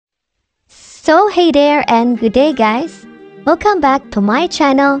So hey there and good day guys, welcome back to my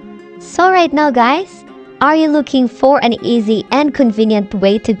channel. So right now guys, are you looking for an easy and convenient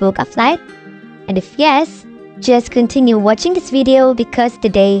way to book a flight? And if yes, just continue watching this video because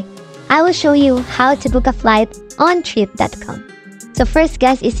today I will show you how to book a flight on trip.com. So first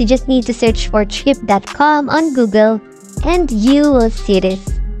guys is you just need to search for trip.com on Google and you will see this.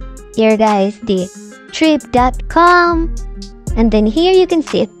 Here guys, the trip.com, and then here you can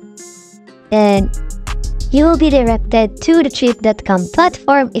see it. Then you will be directed to the trip.com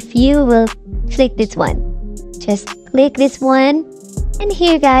platform if you will click this one. Just click this one, and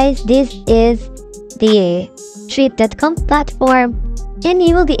here guys, this is the trip.com platform, and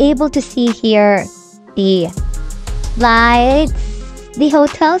you will be able to see here the flights, the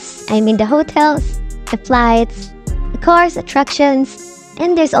hotels, the flights, the cars, attractions,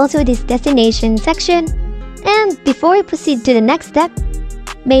 and there's also this destination section. And before we proceed to the next step,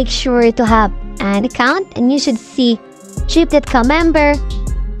 make sure to have an account, and you should see trip.com member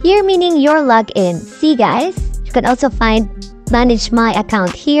here, meaning your login. See guys, you can also find manage my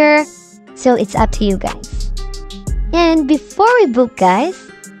account here, so it's up to you guys. And before we book guys,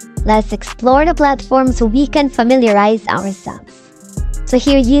 let's explore the platform so we can familiarize ourselves. So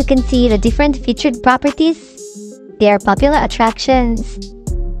here you can see the different featured properties, their popular attractions,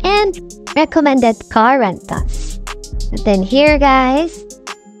 and recommended car rentals. And then here guys,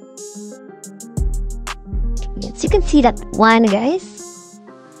 yes, you can see that one guys.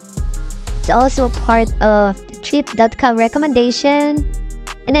 It's also a part of the trip.com recommendation.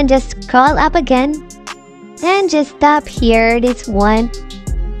 And then just scroll up again and just tap here this one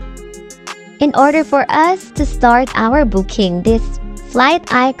in order for us to start our booking, this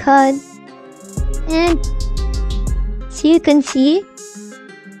flight icon. And so you can see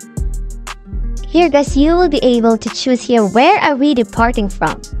here guys, you will be able to choose here where are we departing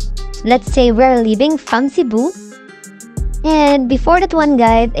from. So let's say we're leaving from Cebu, and before that one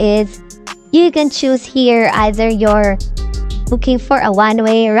guys is you can choose here either you're booking for a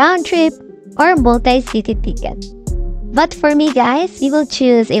one-way round trip or multi-city ticket. But for me guys, we will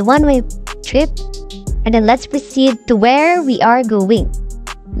choose a one-way trip, and then let's proceed to where we are going.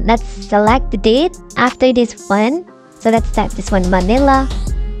 Let's select the date after this one. So let's type this one Manila.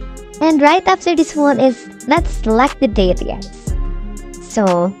 And right after this one is, let's select the date guys.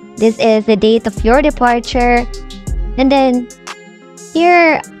 So this is the date of your departure. And then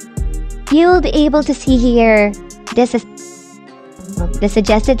here, you'll be able to see here, this is the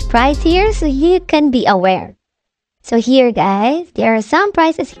suggested price here, so you can be aware. So here guys, there are some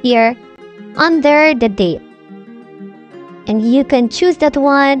prices here under the date. And you can choose that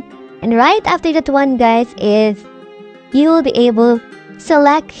one. And right after that one guys is, you will be able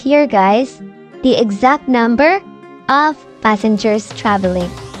select here guys the exact number of passengers traveling.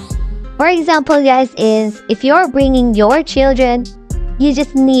 For example guys is if you're bringing your children, you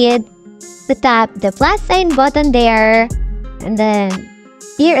just need to tap the plus sign button there, and then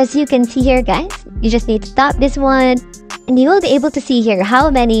here as you can see here guys, you just need to tap this one and you will be able to see here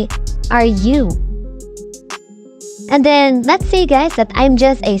how many are you. And then let's say guys that I'm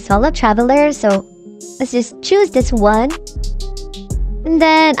just a solo traveler, so let's just choose this one. And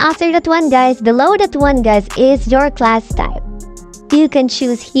then after that one guys, below that one guys is your class type. You can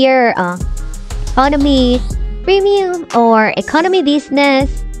choose here economy, premium, or economy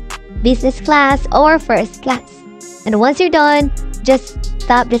business, business class, or first class. And once you're done, just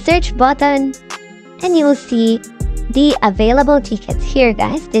tap the search button and you will see the available tickets here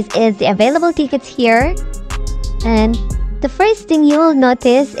guys. This is the available tickets here. And the first thing you will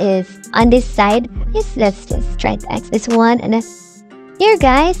notice is on this side is, let's just try to access this one, and here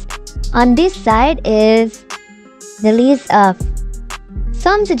guys, on this side is the list of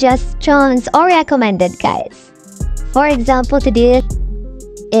some suggestions or recommended guys. For example, to this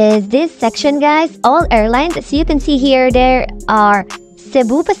is this section guys, all airlines. As you can see here, there are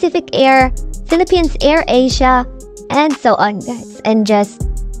Cebu Pacific Air, Philippines Air Asia, and so on guys. And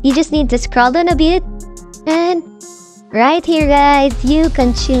you just need to scroll down a bit, and right here guys, you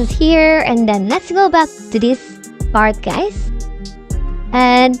can choose here. And then let's go back to this part guys.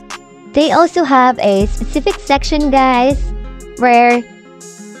 And they also have a specific section guys where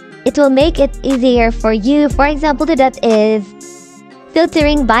it will make it easier for you. For example, that is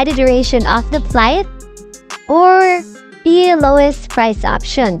filtering by the duration of the flight or the lowest price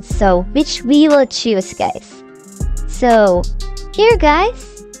option, so which we will choose guys. So here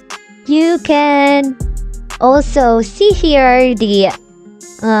guys, you can also see here the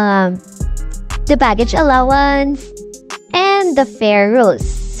baggage allowance and the fare rules.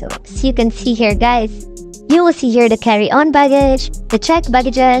 So as you can see here guys, you will see here the carry-on baggage, the checked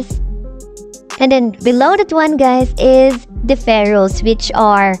baggages, And then below that one, guys, is the fare rules, which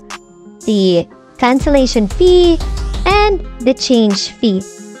are the cancellation fee and the change fee.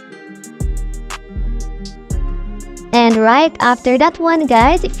 And right after that one,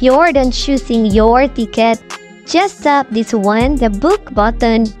 guys, if you're done choosing your ticket, just tap this one, the book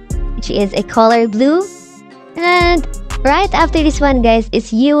button, which is a color blue. And right after this one, guys,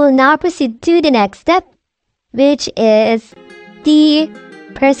 is you will now proceed to the next step, which is the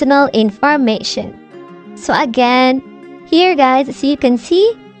personal information. So again, here, guys, as you can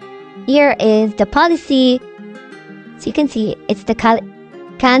see, here is the policy. So you can see it's the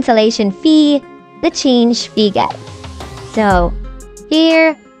cancellation fee, the change fee, guys. So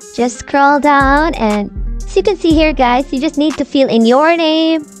here, just scroll down, and as you can see here, guys, you just need to fill in your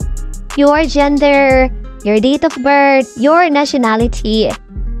name, your gender, your date of birth, your nationality.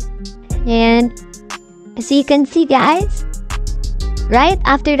 And as you can see, guys, right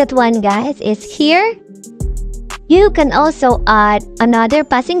after that one, guys, is here. You can also add another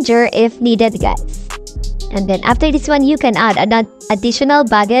passenger if needed, guys. And then after this one, you can add an additional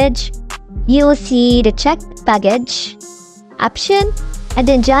baggage. You will see the checked baggage option, and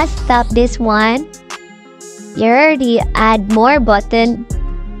then just tap this one. Here, the add more button,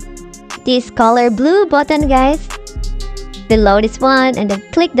 this color blue button, guys, below this one, and then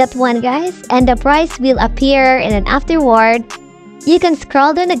click that one, guys, and the price will appear. And then afterward, you can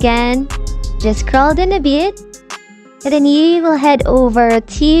scroll down again, just scroll down a bit, and then you will head over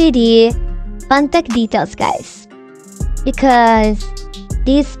to the contact details, guys, because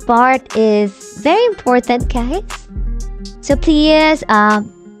this part is very important, guys. So please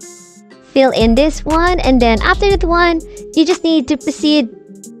fill in this one, and then after that one, you just need to proceed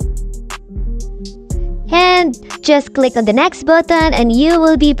and just click on the next button, and you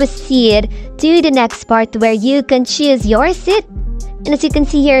will be proceed to the next part where you can choose your seat. And as you can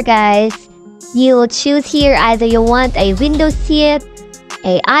see here, guys, you will choose here either you want a window seat,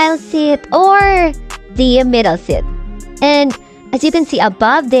 a aisle seat, or the middle seat. And as you can see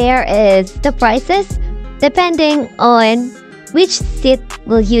above, there is the prices depending on which seat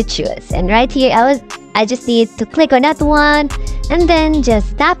will you choose. And right here, I just need to click on that one, and then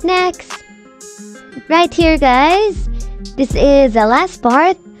just tap next. Right here, guys, this is the last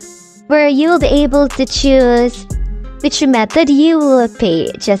part where you'll be able to choose which method you will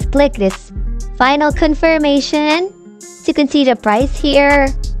pay. Just click this final confirmation, so you can see the price here,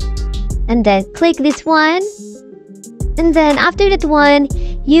 and then click this one. And then after that one,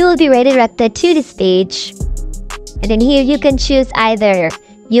 you will be redirected to this page. And then here you can choose either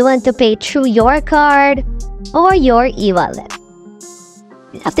you want to pay through your card or your e-wallet.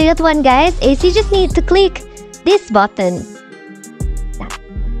 After that one, guys, is you just need to click this button.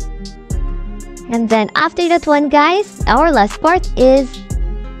 And then after that one, guys, our last part is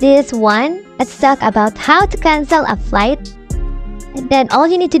this one. Let's talk about how to cancel a flight. And then all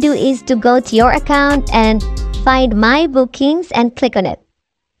you need to do is to go to your account and find My Bookings and click on it.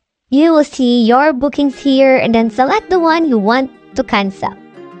 You will see your bookings here, and then select the one you want to cancel.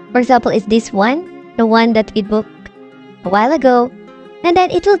 For example, is this one, the one that we booked a while ago. And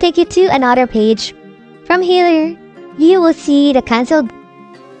then it will take you to another page. From here, you will see the cancel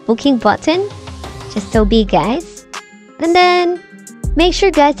booking button, just so big, guys. And then make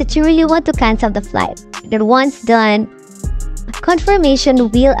sure, guys, that you really want to cancel the flight. Then once done, a confirmation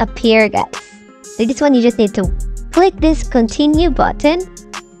will appear, guys. So this one, you just need to click this continue button,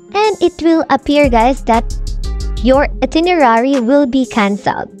 and it will appear, guys, that your itinerary will be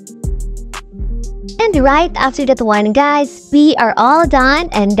cancelled. And right after that one, guys, we are all done,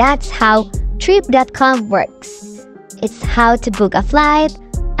 and that's how Trip.com works. It's how to book a flight,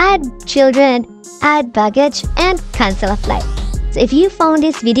 add children, add baggage, and cancel a flight. So if you found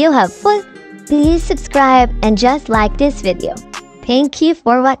this video helpful, please subscribe and just like this video. Thank you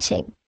for watching.